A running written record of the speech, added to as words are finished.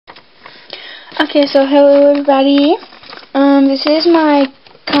Okay, so hello everybody. This is my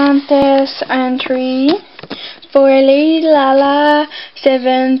contest entry for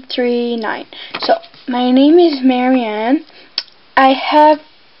ladylala739. So, my name is Marianne. I have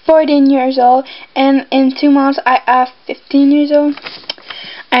 14 years old, and in 2 months I have 15 years old.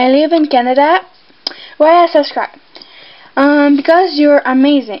 I live in Canada. Why I subscribe? Because you're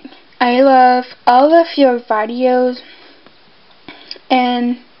amazing. I love all of your videos,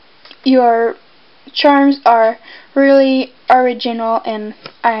 and your charms are really original, and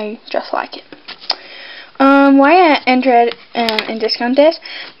I just like it. Why I entered in this contest?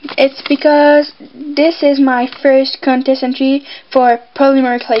 It's because this is my first contest entry for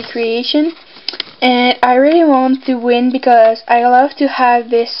polymer clay creation, and I really want to win because I love to have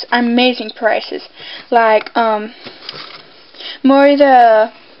these amazing prizes, like more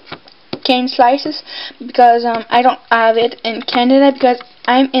the cane slices, because I don't have it in Canada because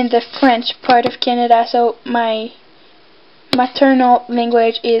I'm in the French part of Canada, so my maternal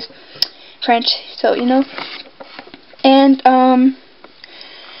language is French, so you know. And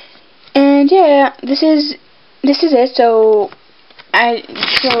yeah, this is it. So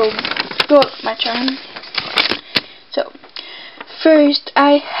go my turn. So first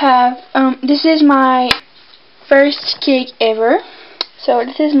I have this is my first cake ever. So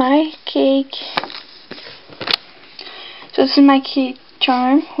this is my cake. So this is my cake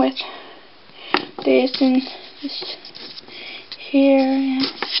charm with this and this here.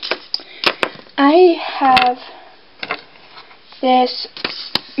 I have this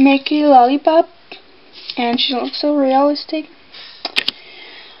Mickey lollipop, and she looks so realistic.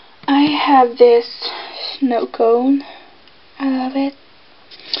 I have this snow cone. I love it.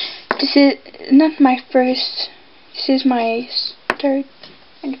 This is not my first. This is my third,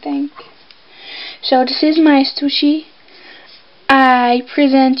 I think. So this is my sushi. I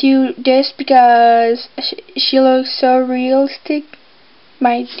present you this because she looks so realistic.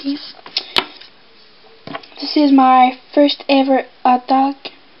 My teeth. This is my first ever hot dog.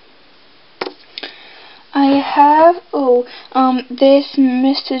 I have this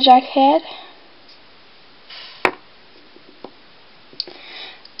Mr. Jack head.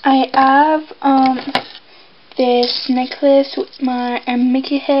 I have this necklace with my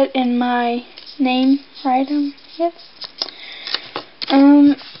Mickey head and my name right on it.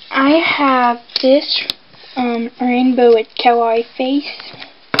 I have this rainbow with kawaii face.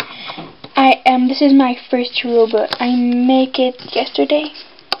 This is my first robot. I make it yesterday.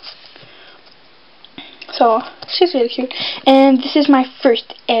 So she's really cute. And this is my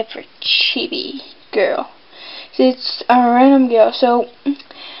first ever chibi girl. It's a random girl. So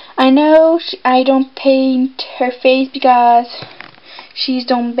I know I don't paint her face because she's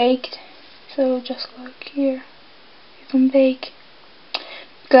don't baked. So just look here, you don't bake.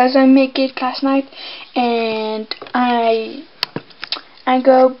 Because I make it last night and I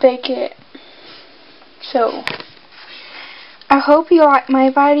go bake it. So I hope you like my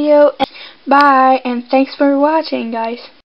video. Bye, and thanks for watching, guys.